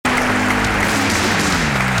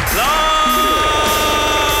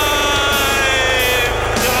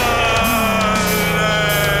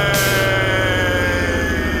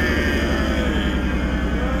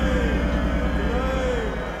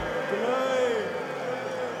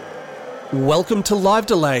Welcome to Live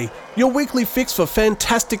Delay, your weekly fix for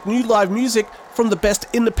fantastic new live music from the best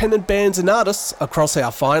independent bands and artists across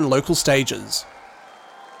our fine local stages.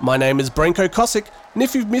 My name is Branko Kosick, and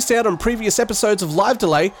if you've missed out on previous episodes of Live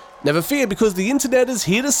Delay, never fear because the internet is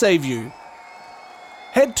here to save you.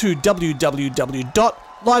 Head to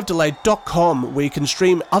www.livedelay.com where you can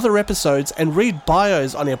stream other episodes and read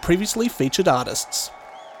bios on our previously featured artists.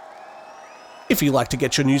 If you like to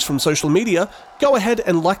get your news from social media, go ahead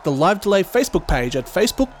and like the Live Delay Facebook page at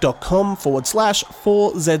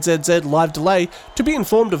facebook.com/4ZZZ Live Delay to be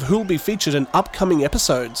informed of who will be featured in upcoming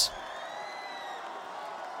episodes.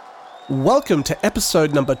 Welcome to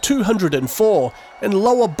episode number 204, and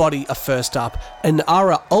Lower Body are first up, an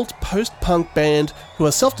ARA alt post-punk band who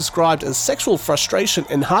are self-described as sexual frustration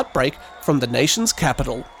and heartbreak from the nation's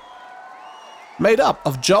capital. Made up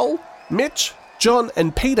of Joel, Mitch, John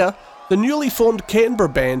and Peter, the newly formed Canberra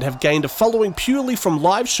band have gained a following purely from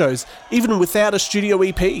live shows, even without a studio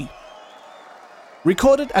EP.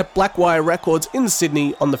 Recorded at Blackwire Records in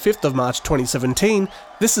Sydney on the 5th of March 2017,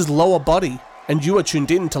 this is Lower Body, and you are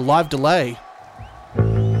tuned in to Live Delay.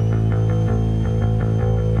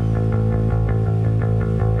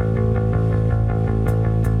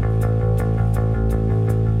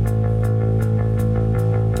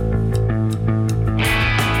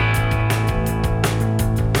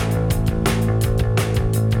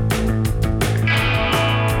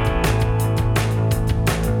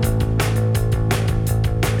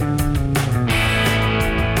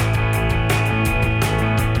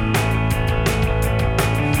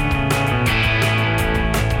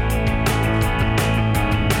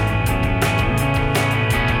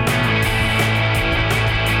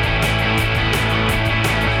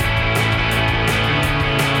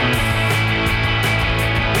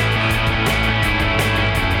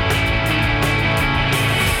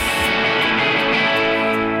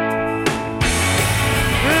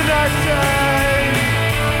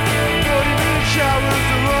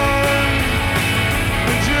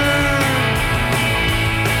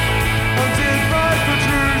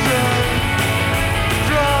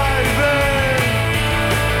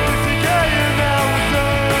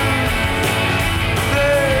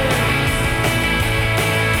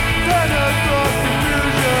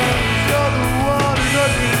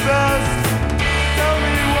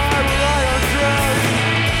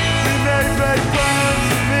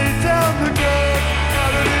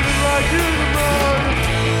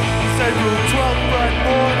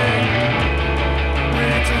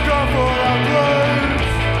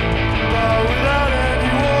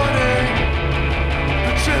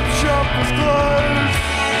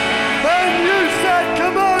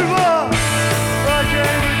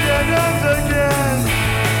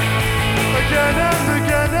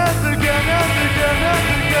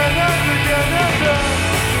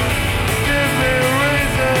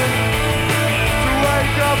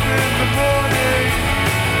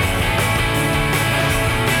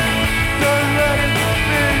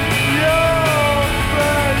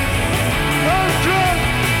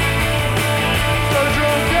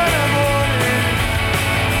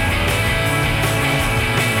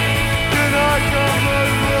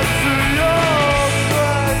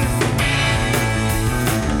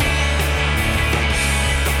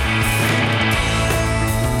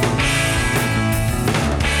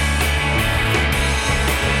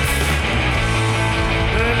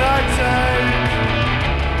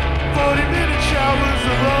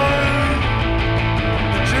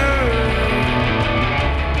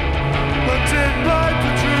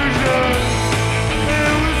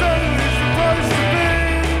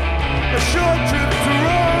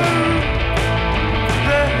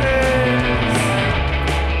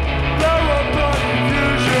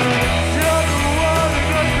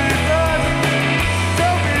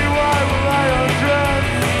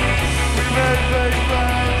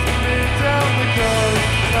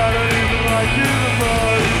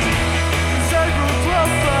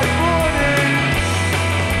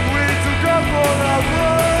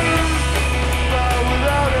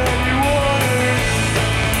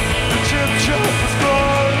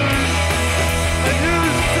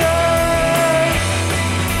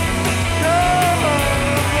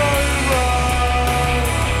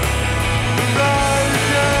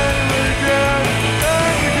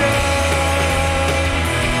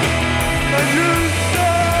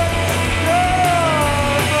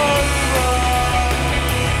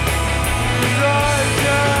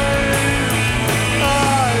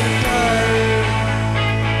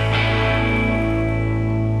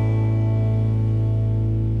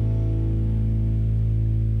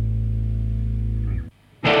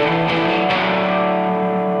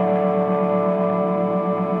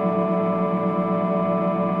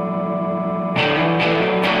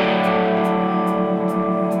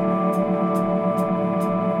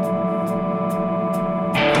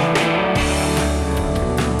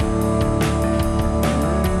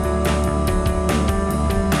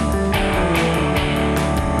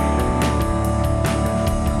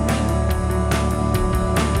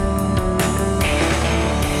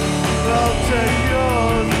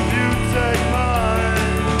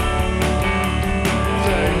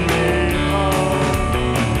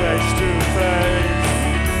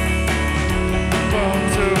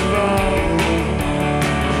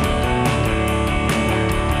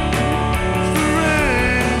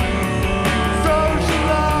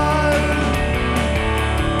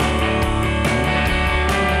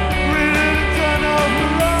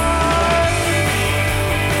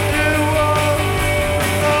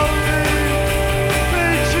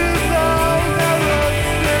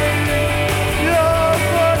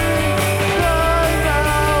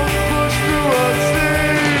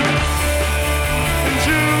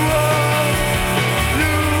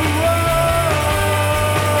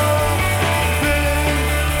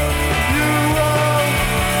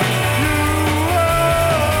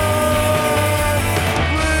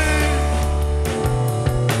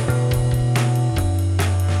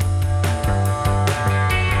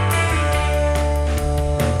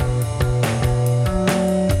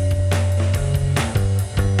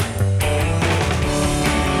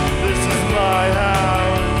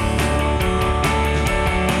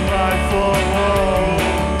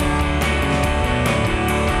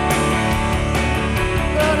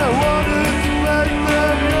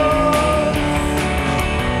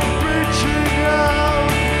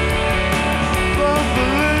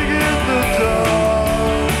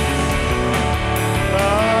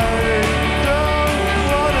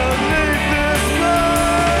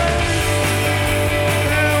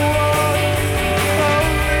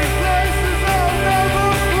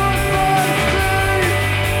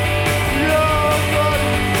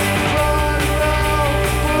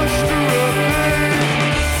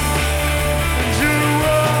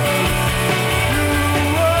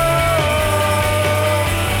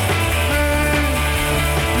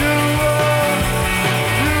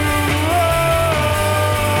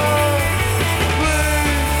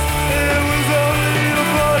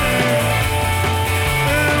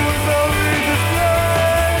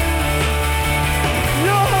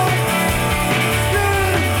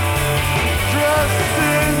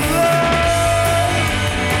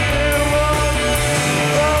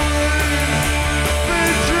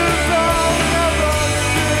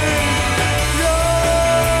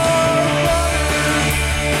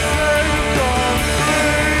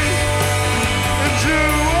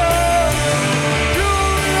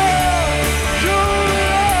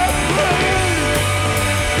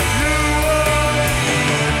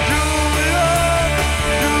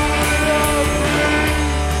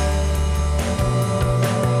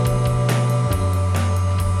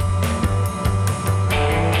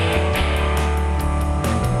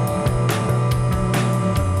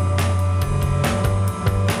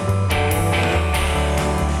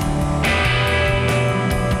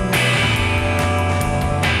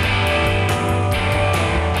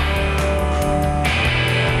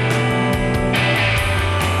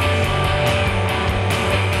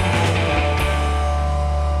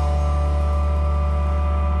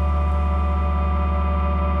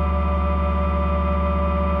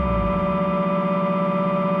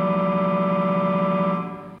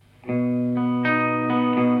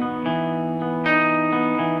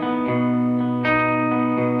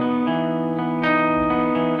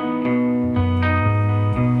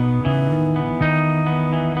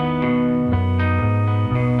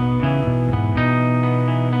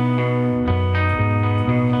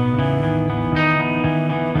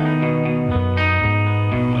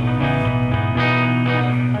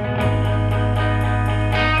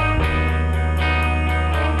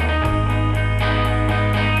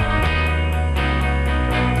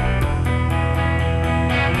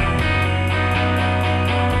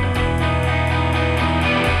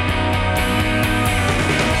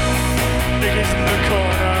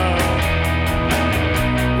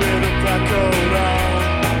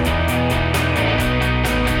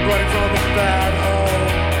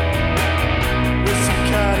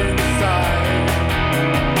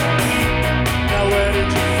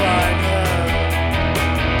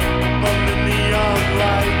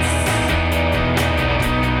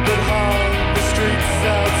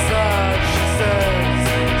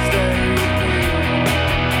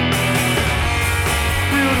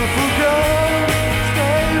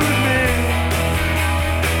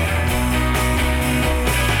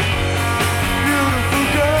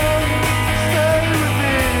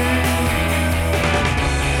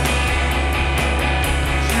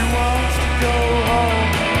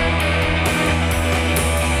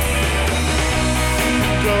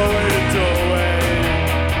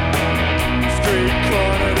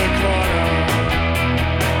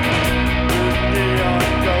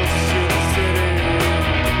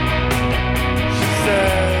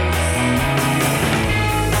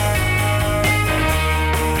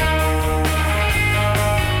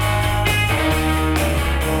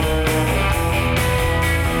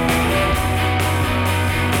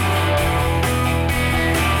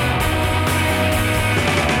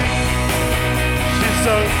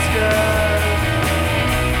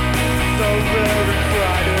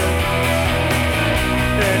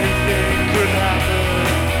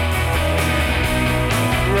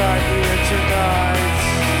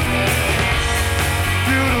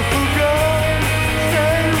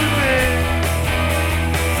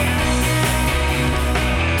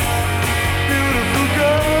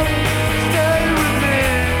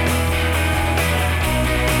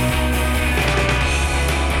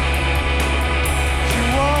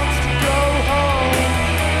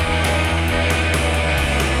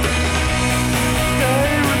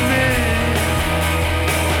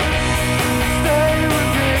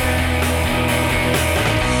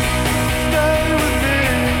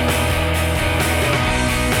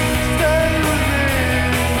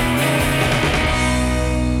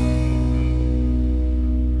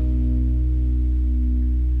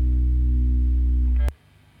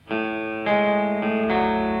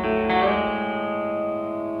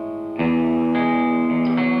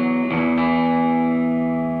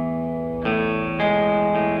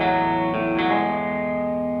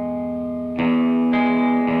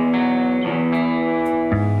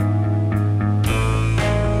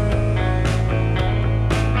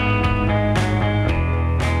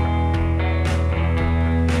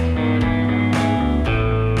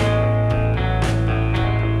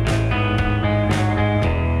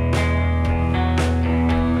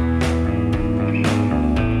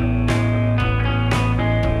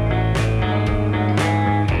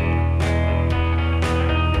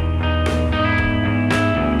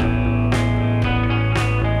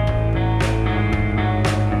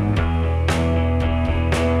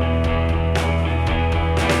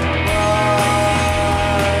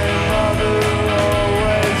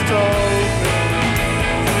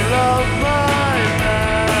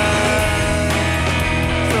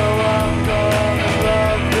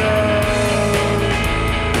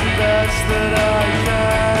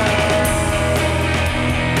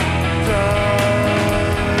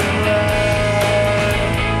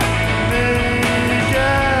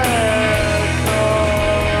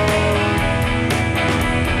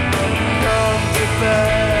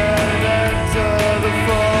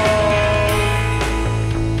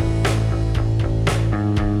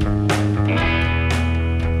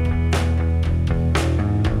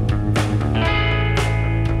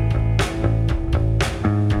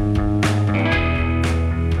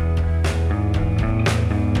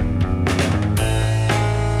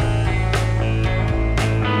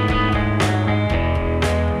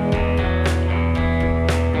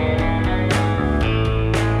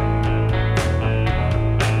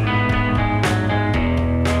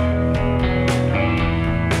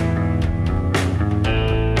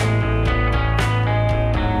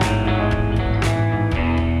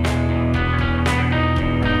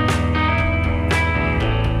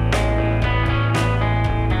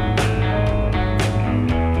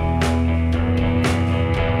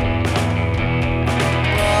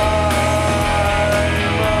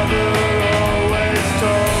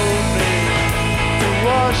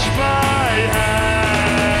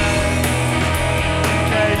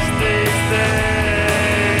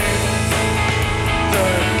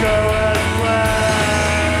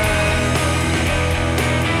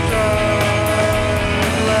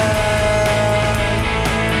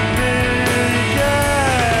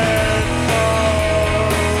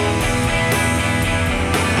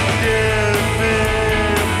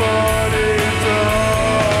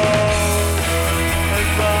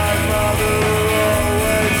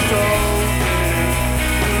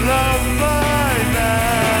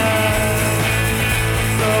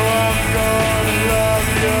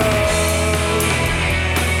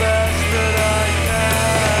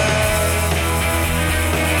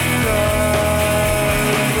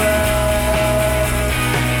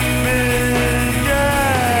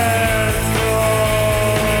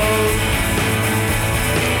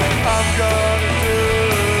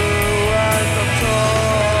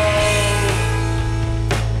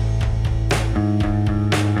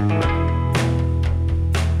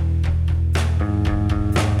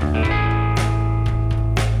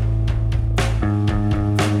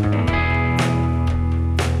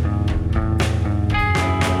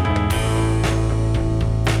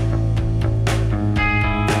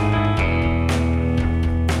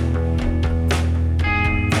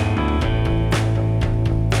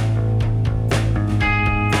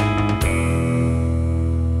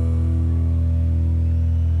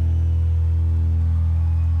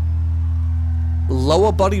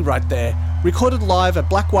 Lower Body right there, recorded live at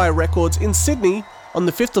Blackwire Records in Sydney on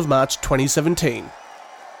the 5th of March 2017.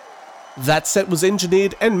 That set was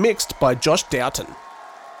engineered and mixed by Josh Doughton.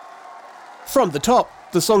 From the top,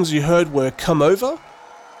 The songs you heard were Come Over,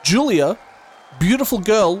 Julia, Beautiful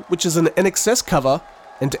Girl, which is an NXS cover,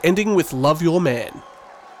 and ending with Love Your Man.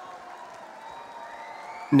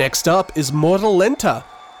 Next up is Morte Lenta,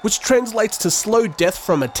 which translates to Slow Death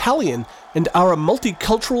from Italian and are a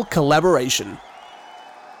multicultural collaboration.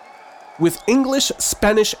 With English,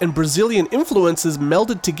 Spanish and Brazilian influences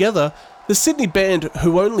melded together, the Sydney band,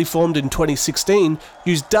 who only formed in 2016,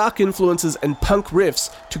 used dark influences and punk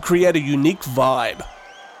riffs to create a unique vibe.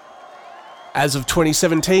 As of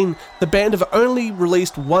 2017, the band have only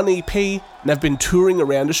released one EP and have been touring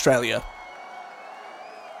around Australia.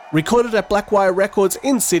 Recorded at Blackwire Records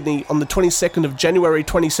in Sydney on the 22nd of January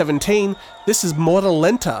 2017, this is Morte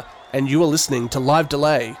Lenta, and you are listening to Live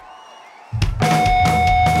Delay.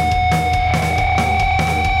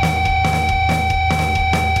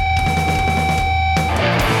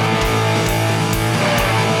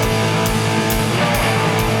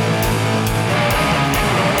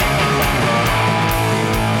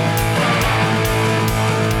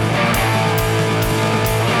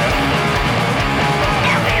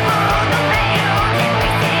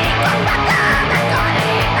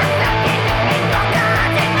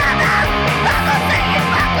 Bajo, say it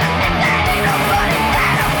back.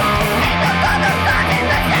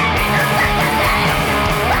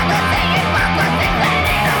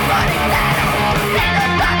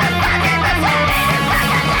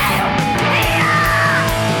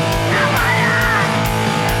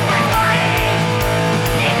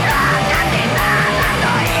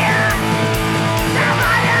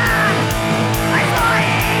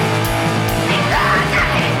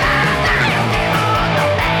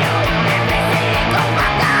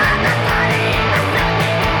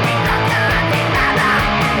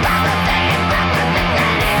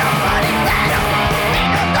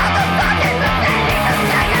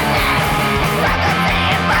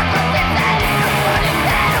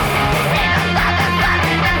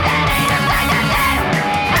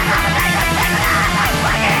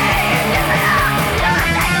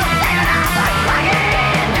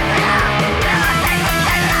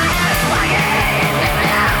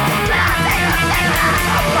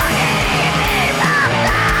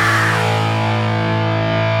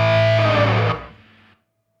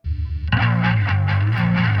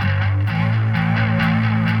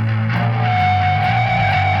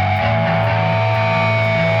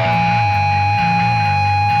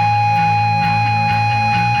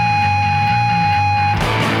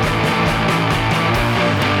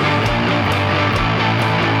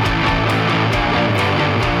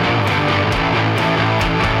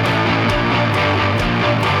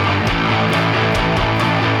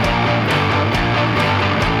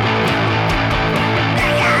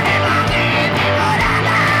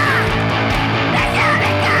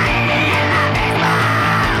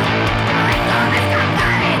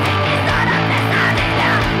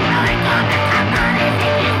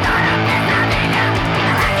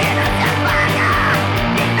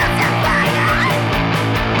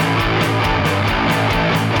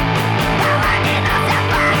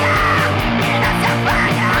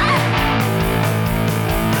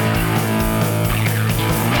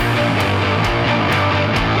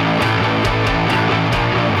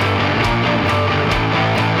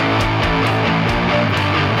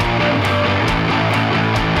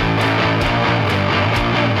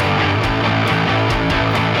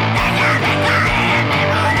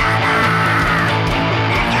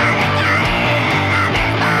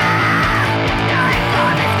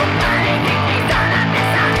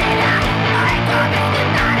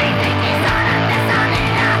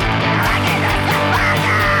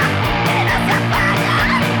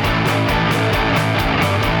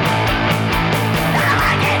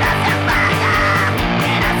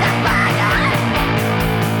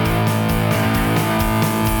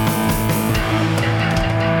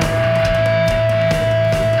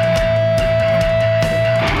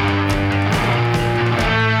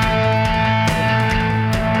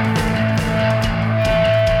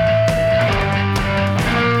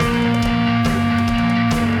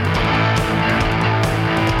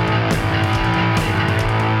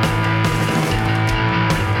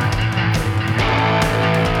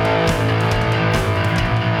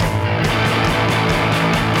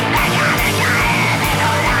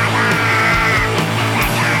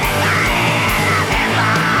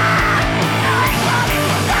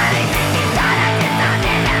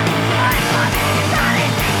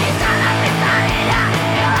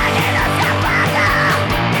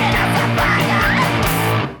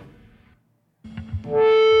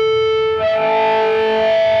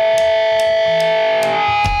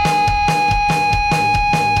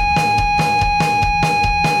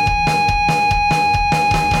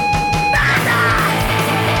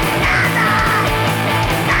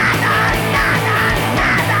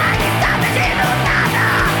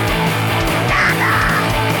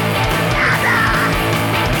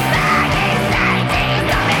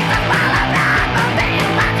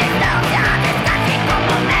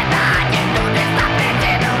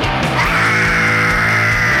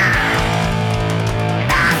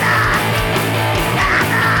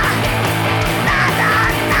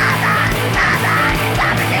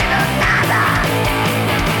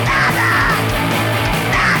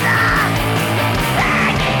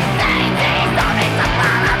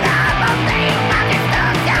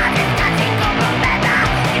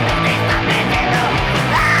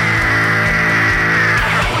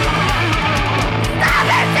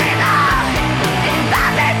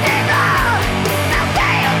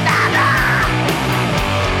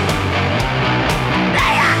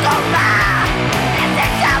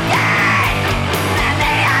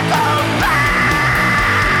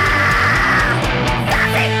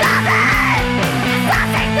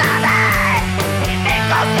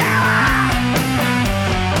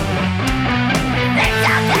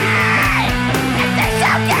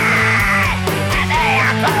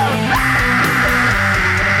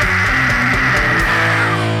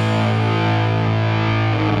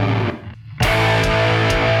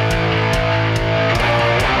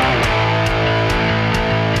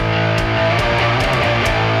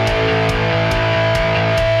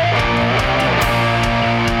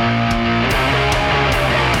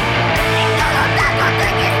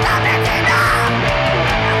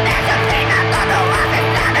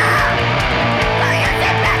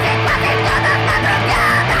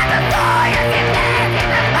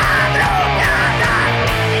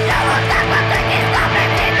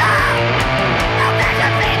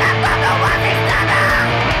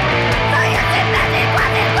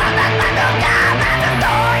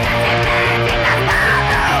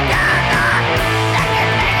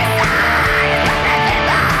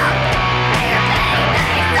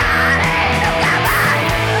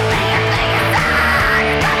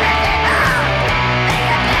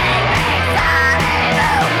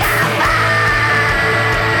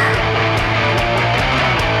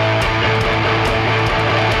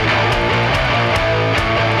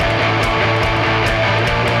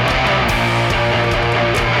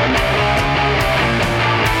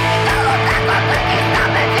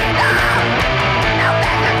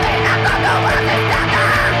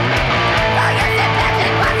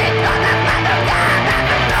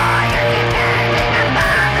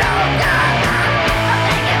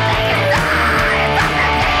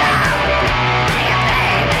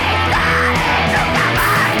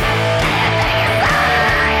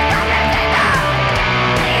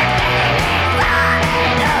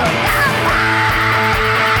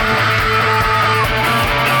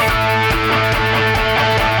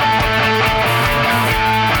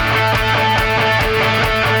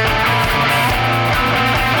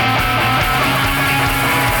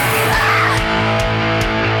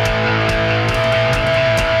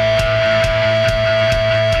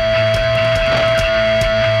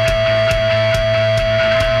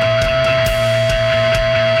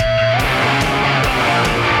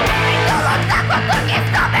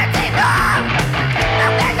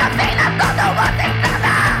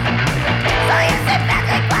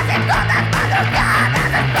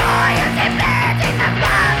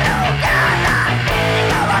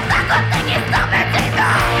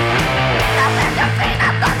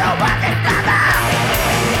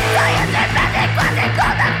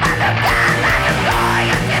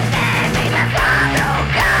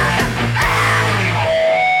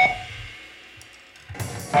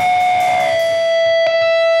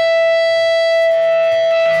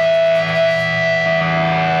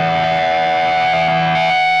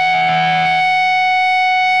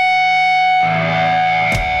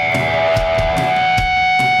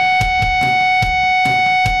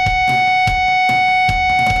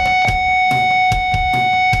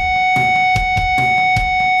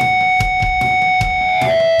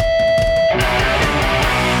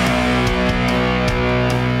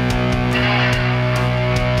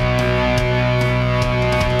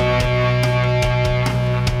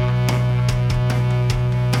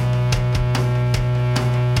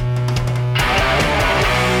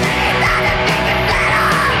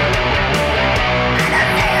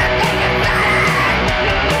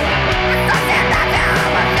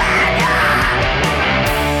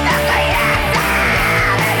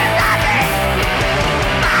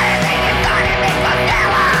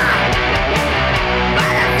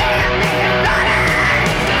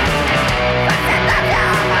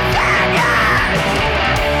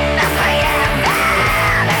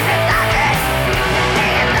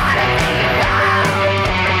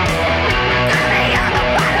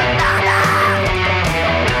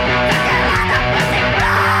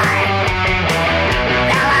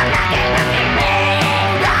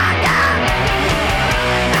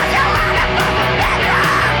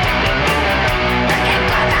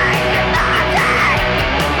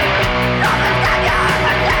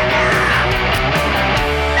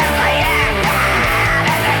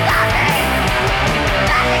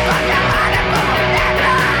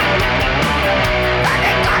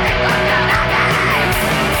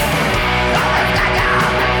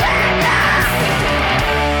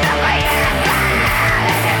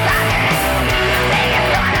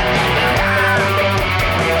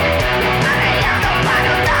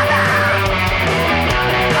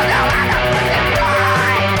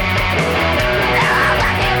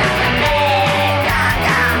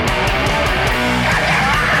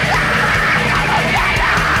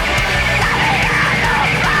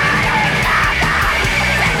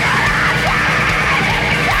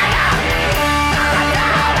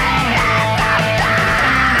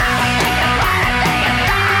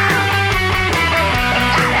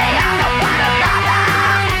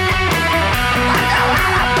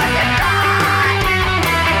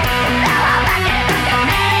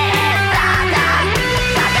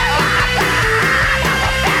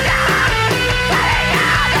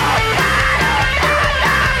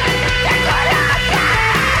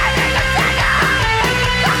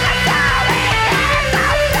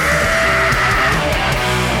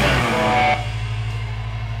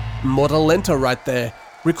 Mortal Lenta right there,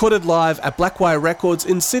 recorded live at Blackwire Records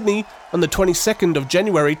in Sydney on the 22nd of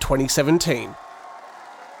January 2017.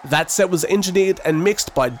 That set was engineered and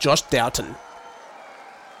mixed by Josh Doughton.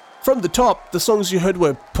 From the top, the songs you heard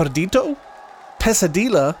were Perdido,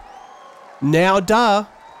 Pesadilla, Now Da,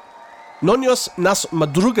 Noños nas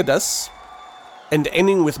Madrugadas, and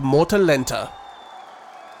ending with Mortal Lenta.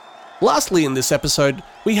 Lastly in this episode,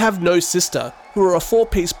 we have No Sister, who are a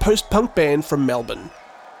 4-piece post-punk band from Melbourne.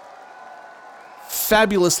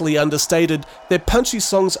 Fabulously understated, their punchy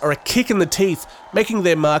songs are a kick in the teeth, making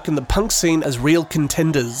their mark in the punk scene as real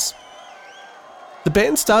contenders. The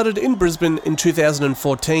band started in Brisbane in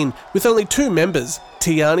 2014 with only 2 members,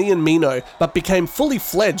 Tiani and Mino, but became fully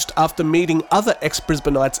fledged after meeting other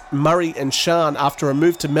ex-Brisbaneites Murray and Sean after a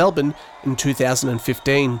move to Melbourne in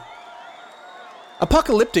 2015.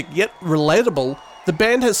 Apocalyptic yet relatable, the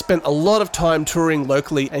band has spent a lot of time touring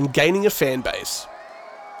locally and gaining a fan base.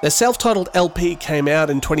 Their self-titled LP came out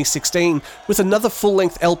in 2016, with another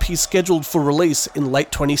full-length LP scheduled for release in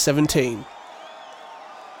late 2017.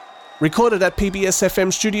 Recorded at PBS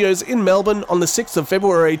FM Studios in Melbourne on the 6th of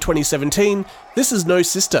February 2017, this is No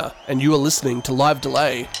Sister, and you are listening to Live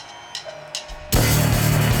Delay.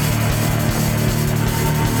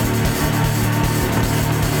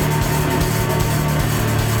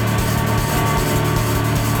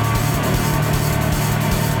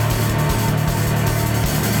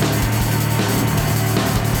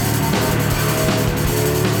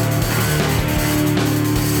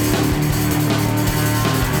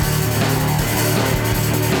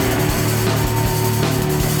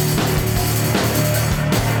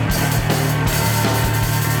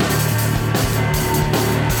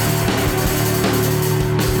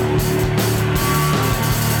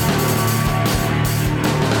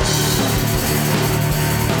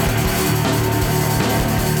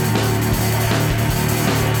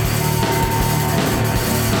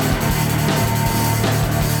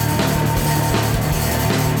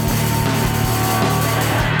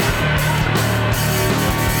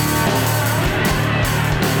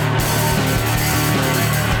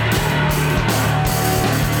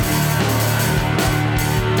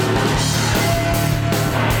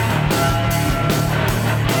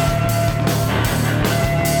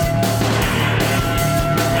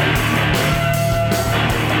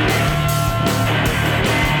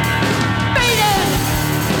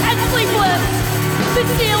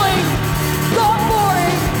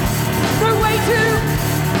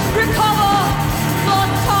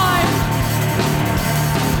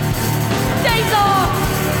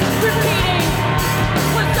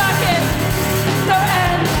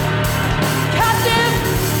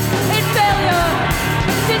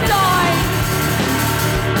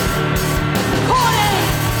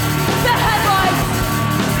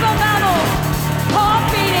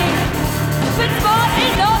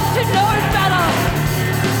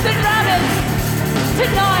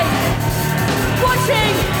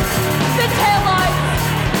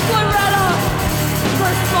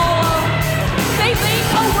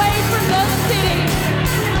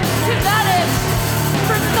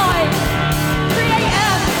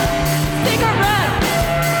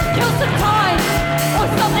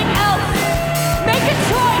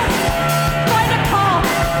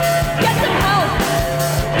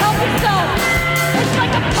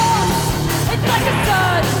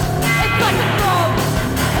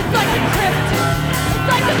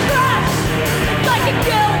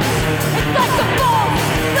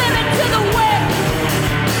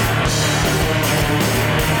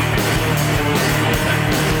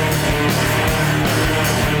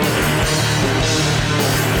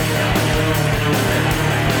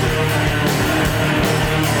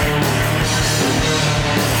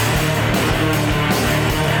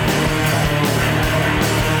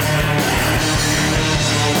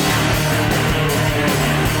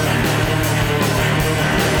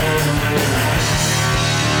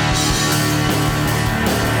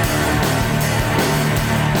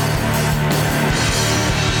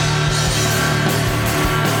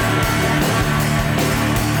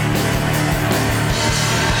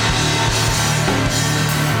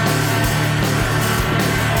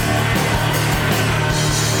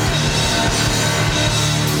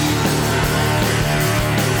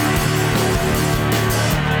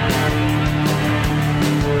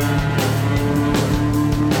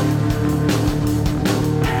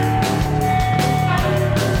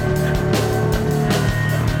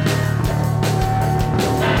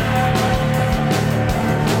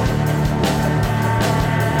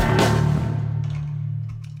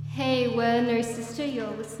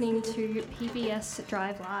 listening to PBS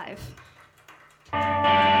Drive Live.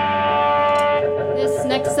 This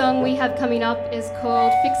next song we have coming up is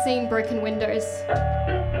called Fixing Broken Windows.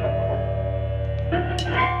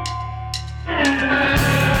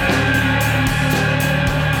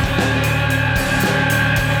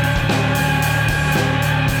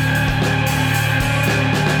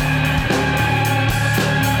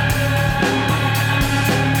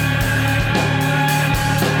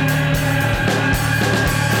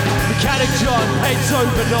 John paints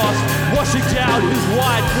over us, washing down his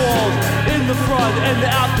white walls in the front and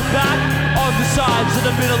out the back, on the sides in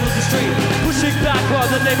the middle of the street, pushing back on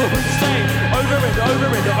the neighborhood stain over and over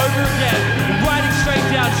and over again, riding straight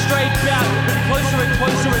down, straight back, and closer and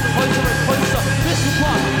closer and closer and closer. This is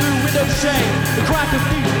what through window shade, the crack of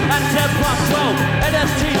feet at 10 past 12,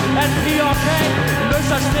 NST and PRK, no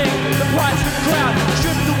such thing. The price of the crowd,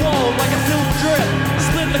 strip the wall like a silver drip,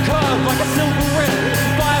 split the curve like a silver rip.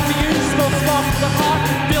 Fire for you, smoke spark to the heart,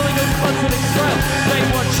 feeling of constant express. They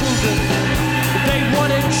want children, they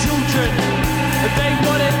wanted children, they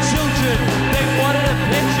wanted children, they wanted a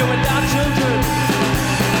picture without children.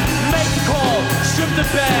 Make the call, strip the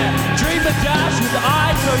bear, dream the dash with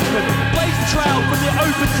eyes open, blaze the trail from the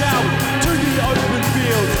open town to the open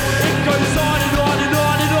fields. It goes on and on and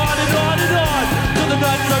on and on and on and on till the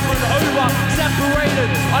night's over and over, separated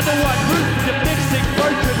under one roof, depicting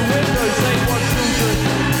broken windows. They want children,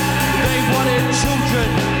 they wanted children,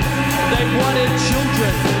 they wanted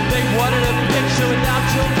children, they wanted a picture without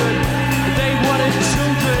children, they wanted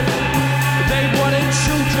children, they wanted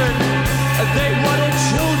children, they wanted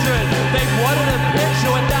children, they wanted a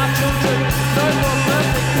picture without children. No more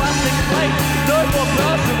plastic, plastic plates, no more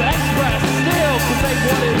births of express steel, cause they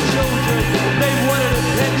wanted children, they wanted a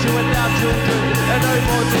picture without children, and no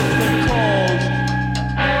more distant calls.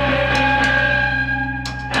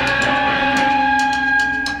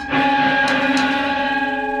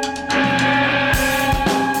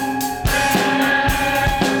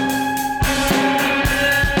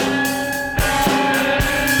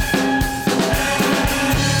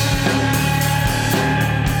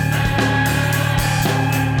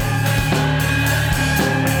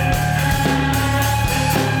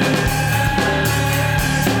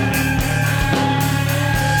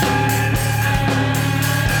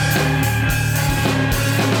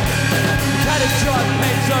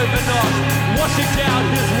 Washing down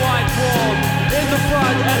his white wall in the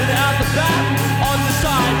front and out the back, on the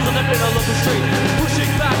sides, in the middle of the street, pushing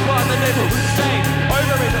back on the neighborhood stain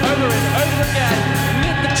over and over and over again.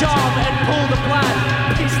 Lit the charm and pull the plan,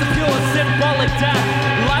 piece the pure symbolic death.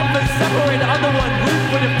 Life is separated under one roof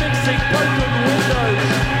with a fixing broken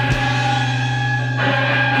windows.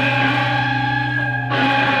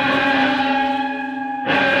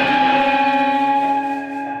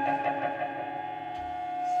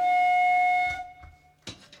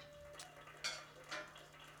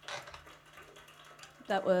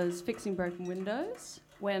 That was Fixing Broken Windows,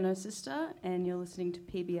 We're No Sister, and you're listening to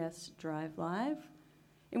PBS Drive Live,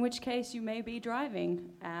 in which case you may be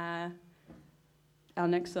driving. Our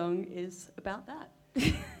next song is about that,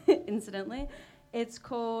 incidentally. It's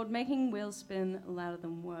called Making Wheels Spin Louder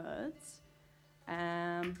Than Words.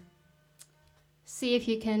 See if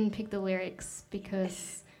you can pick the lyrics,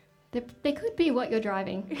 because they could be what you're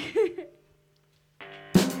driving.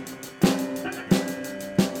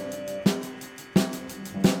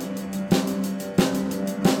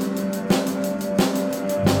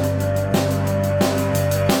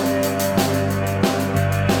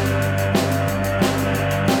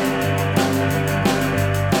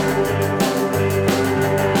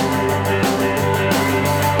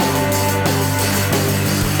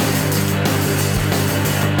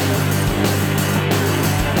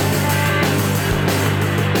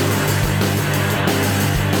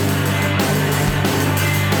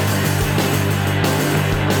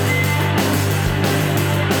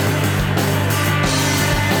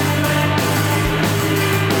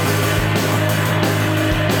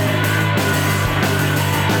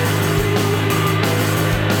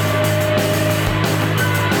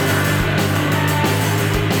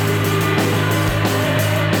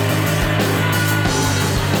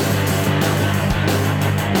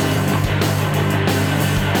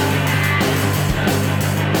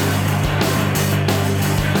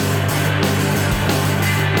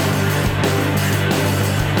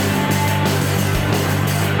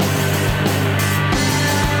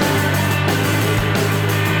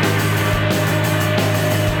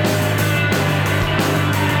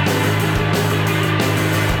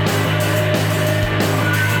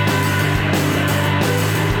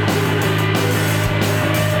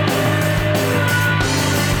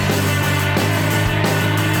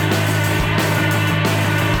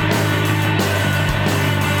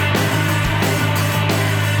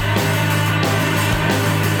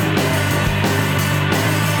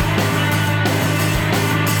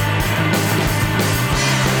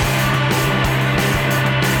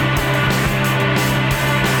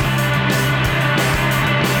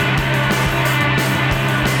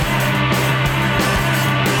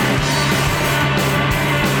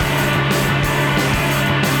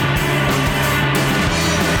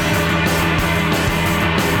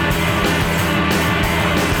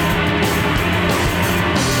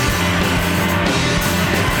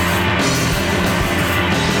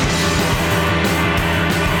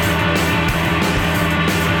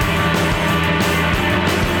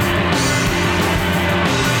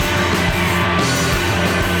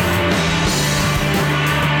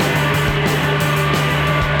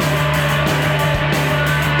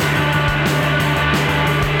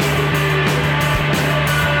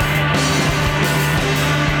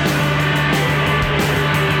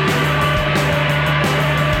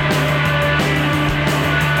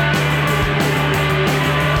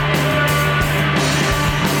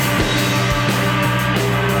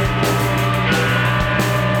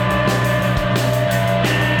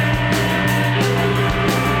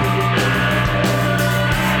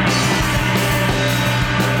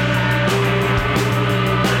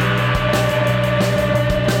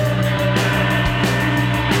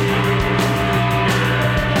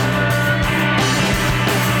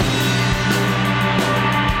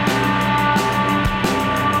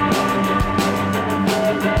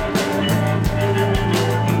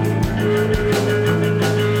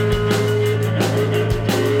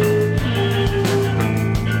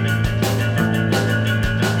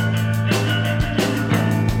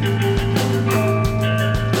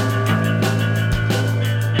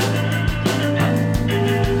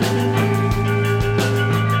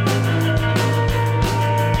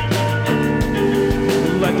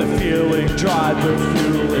 the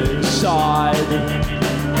fuel inside.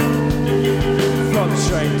 From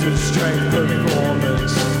strength to strength,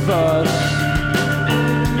 performance first.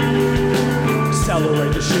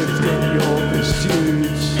 Accelerate the shift in your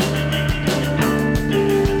pursuit.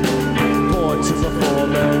 Born to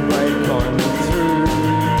perform and break on through.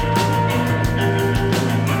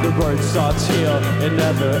 The road starts here, it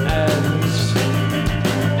never ends.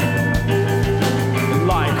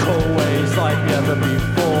 Like always, like never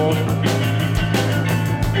before.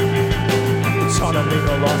 Autonomy,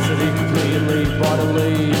 velocity, completely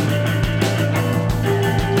bodily.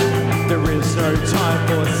 There is no time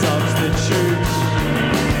for substitutes.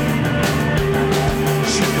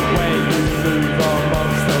 Shoot the way you move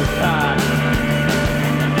amongst the pack.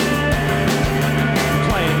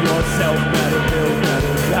 Playing yourself better, build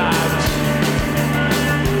better act.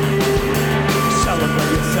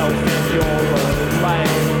 Celebrate yourself in your learning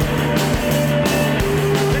lane.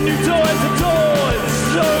 The new doors are doors,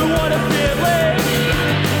 so what a feeling.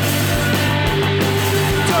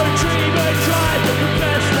 Don't dream and try, but the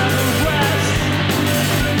best never rest.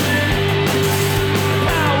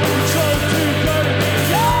 Power control to go to the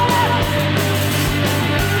yard.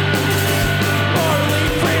 Morally,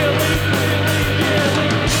 freely, yearly.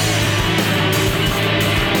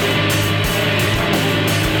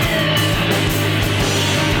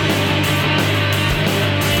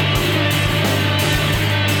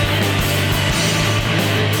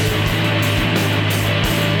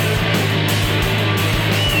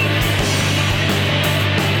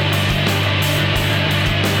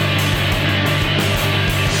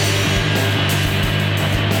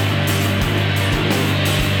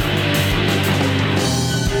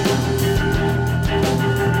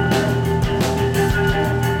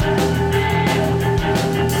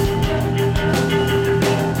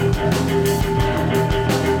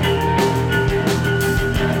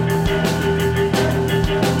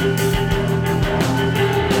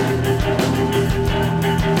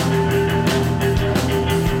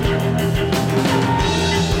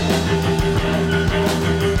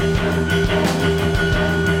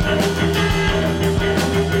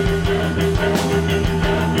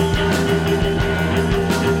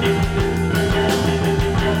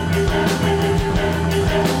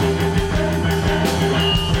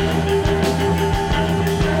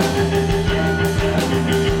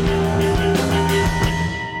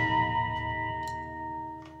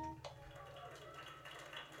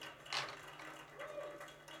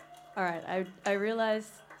 All right, I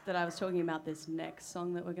realized that I was talking about this next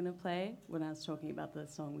song that we're going to play when I was talking about the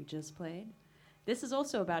song we just played. This is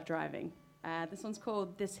also about driving. This one's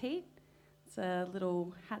called This Heat. It's a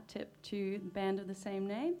little hat tip to the band of the same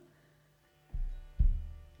name.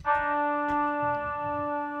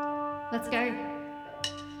 Let's go.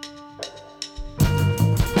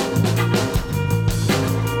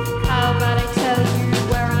 How about I tell you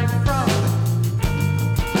where I'm from?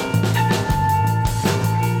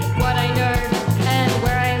 What I know and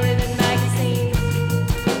where I live in magazines.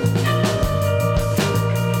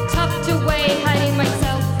 Tucked away, hiding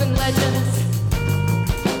myself in legends.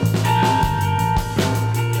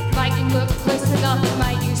 Might you look close enough,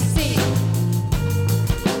 might you see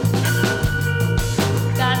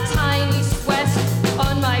that tiny Swiss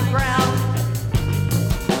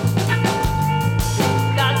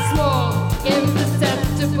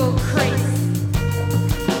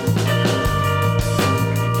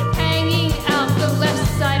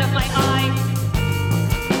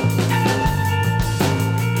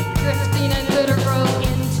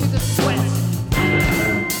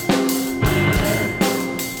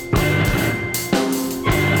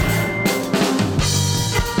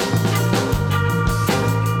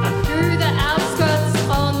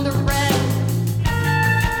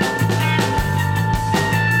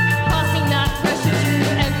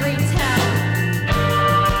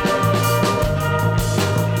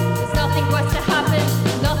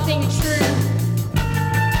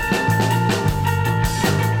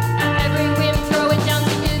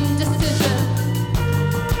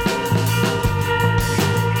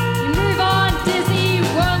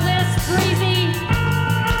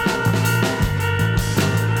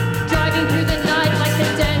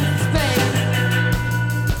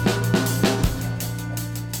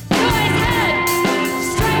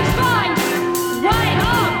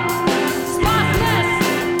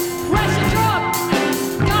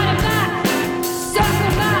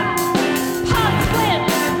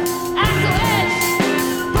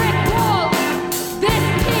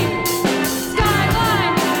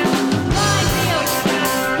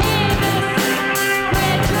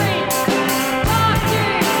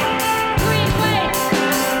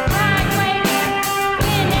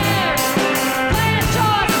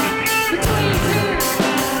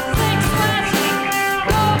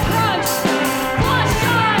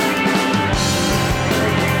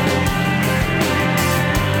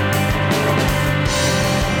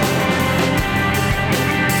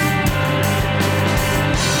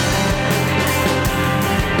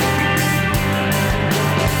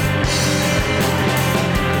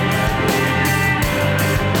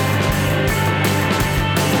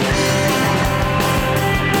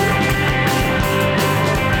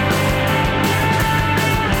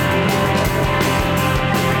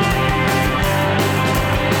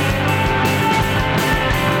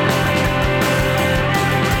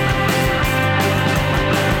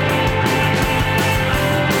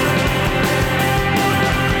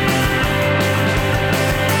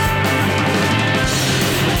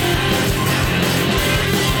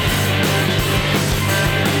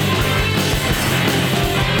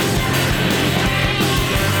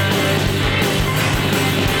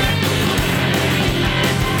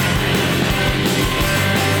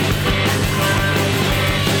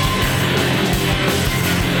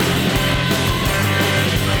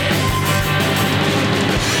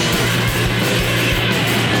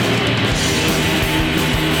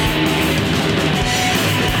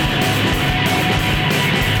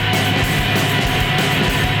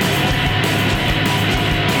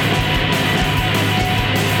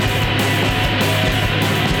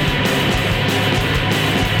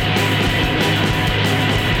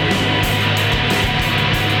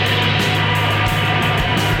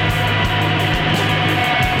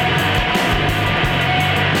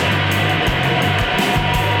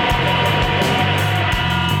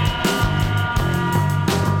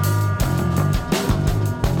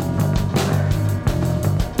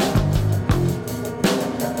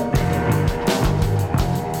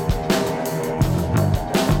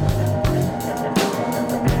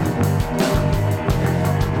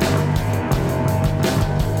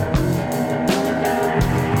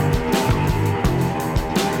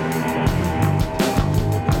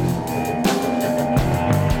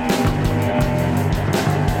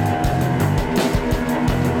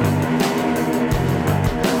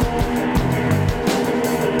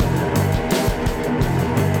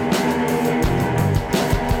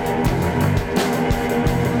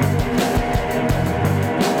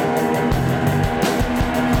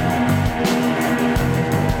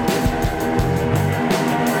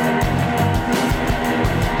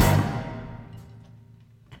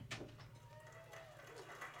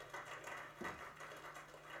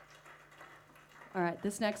All right,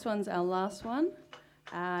 this next one's our last one.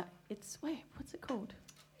 What's it called?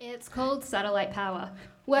 It's called Satellite Power.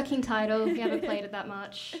 Working title, we haven't played it that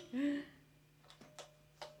much.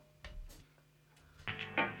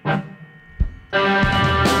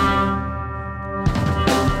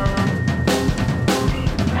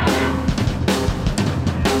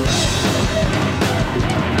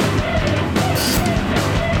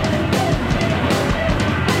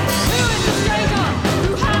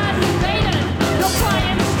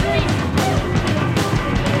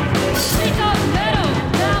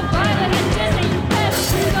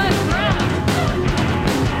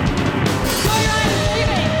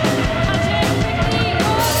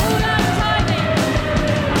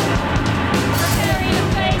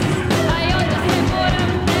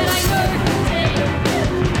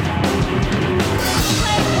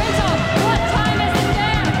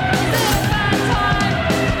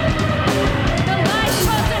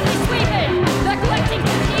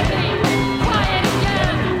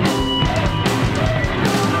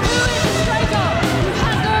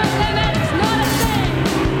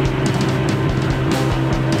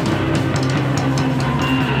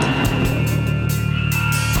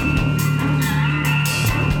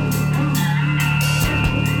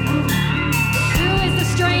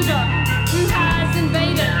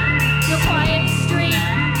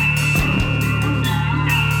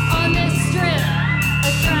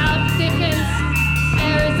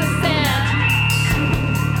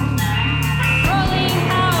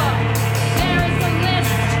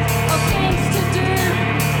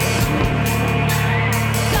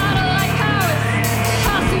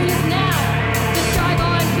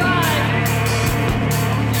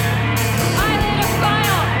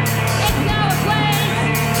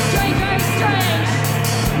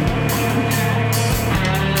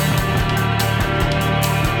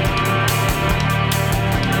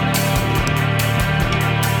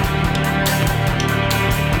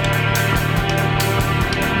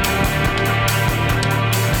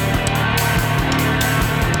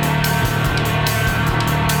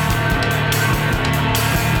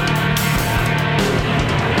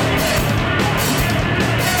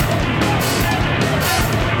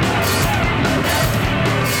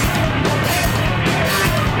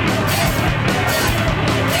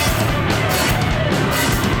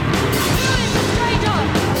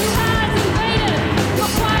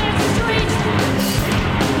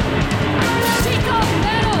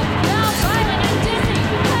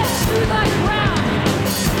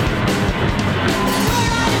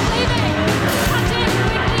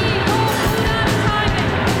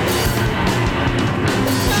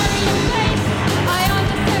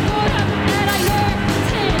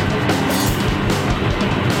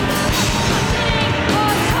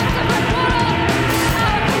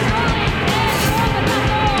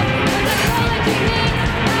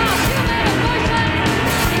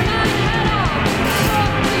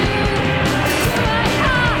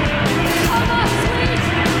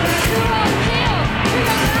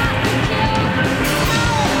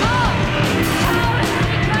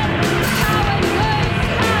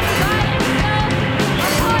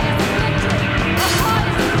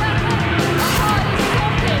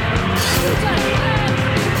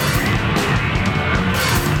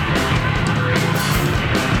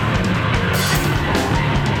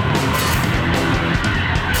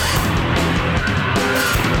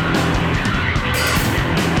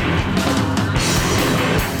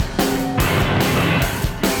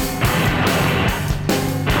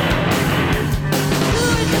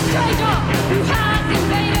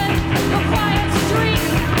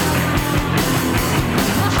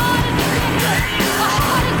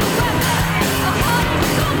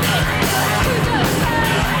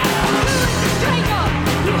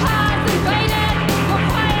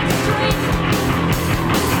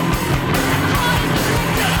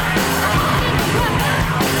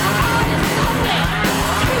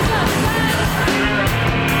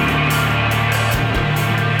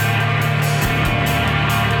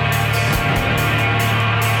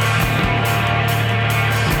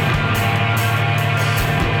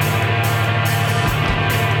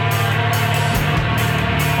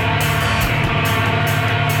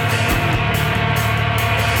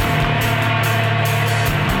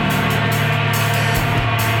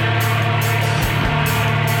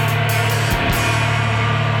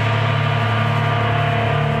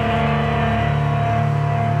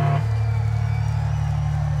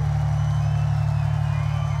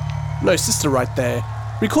 No Sister right there.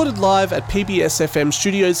 Recorded live at PBS FM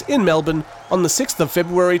Studios in Melbourne on the 6th of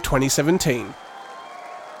February 2017.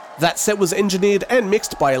 That set was engineered and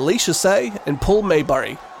mixed by Alicia Say and Paul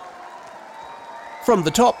Maybury. From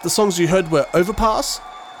the top, the songs you heard were Overpass,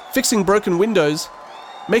 Fixing Broken Windows,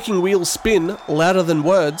 Making Wheels Spin, Louder Than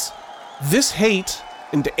Words, This Heat,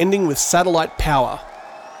 and ending with Satellite Power.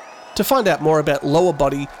 To find out more about Lower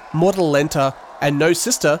Body, Mortal Lenta, and No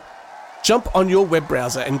Sister, jump on your web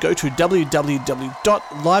browser and go to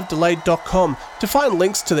www.livedelay.com to find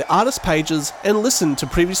links to the artist pages and listen to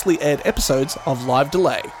previously aired episodes of Live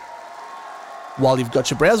Delay. While you've got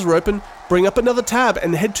your browser open, bring up another tab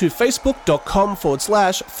and head to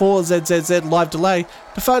facebook.com/4ZZZ Live Delay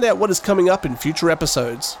to find out what is coming up in future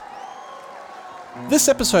episodes. This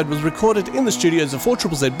episode was recorded in the studios of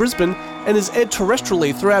 4ZZZ Brisbane and is aired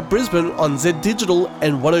terrestrially throughout Brisbane on Z Digital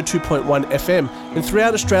and 102.1 FM and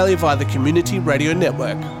throughout Australia via the Community Radio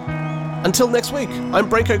Network. Until next week, I'm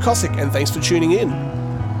Branko Kosick and thanks for tuning in.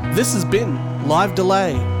 This has been Live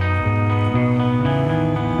Delay.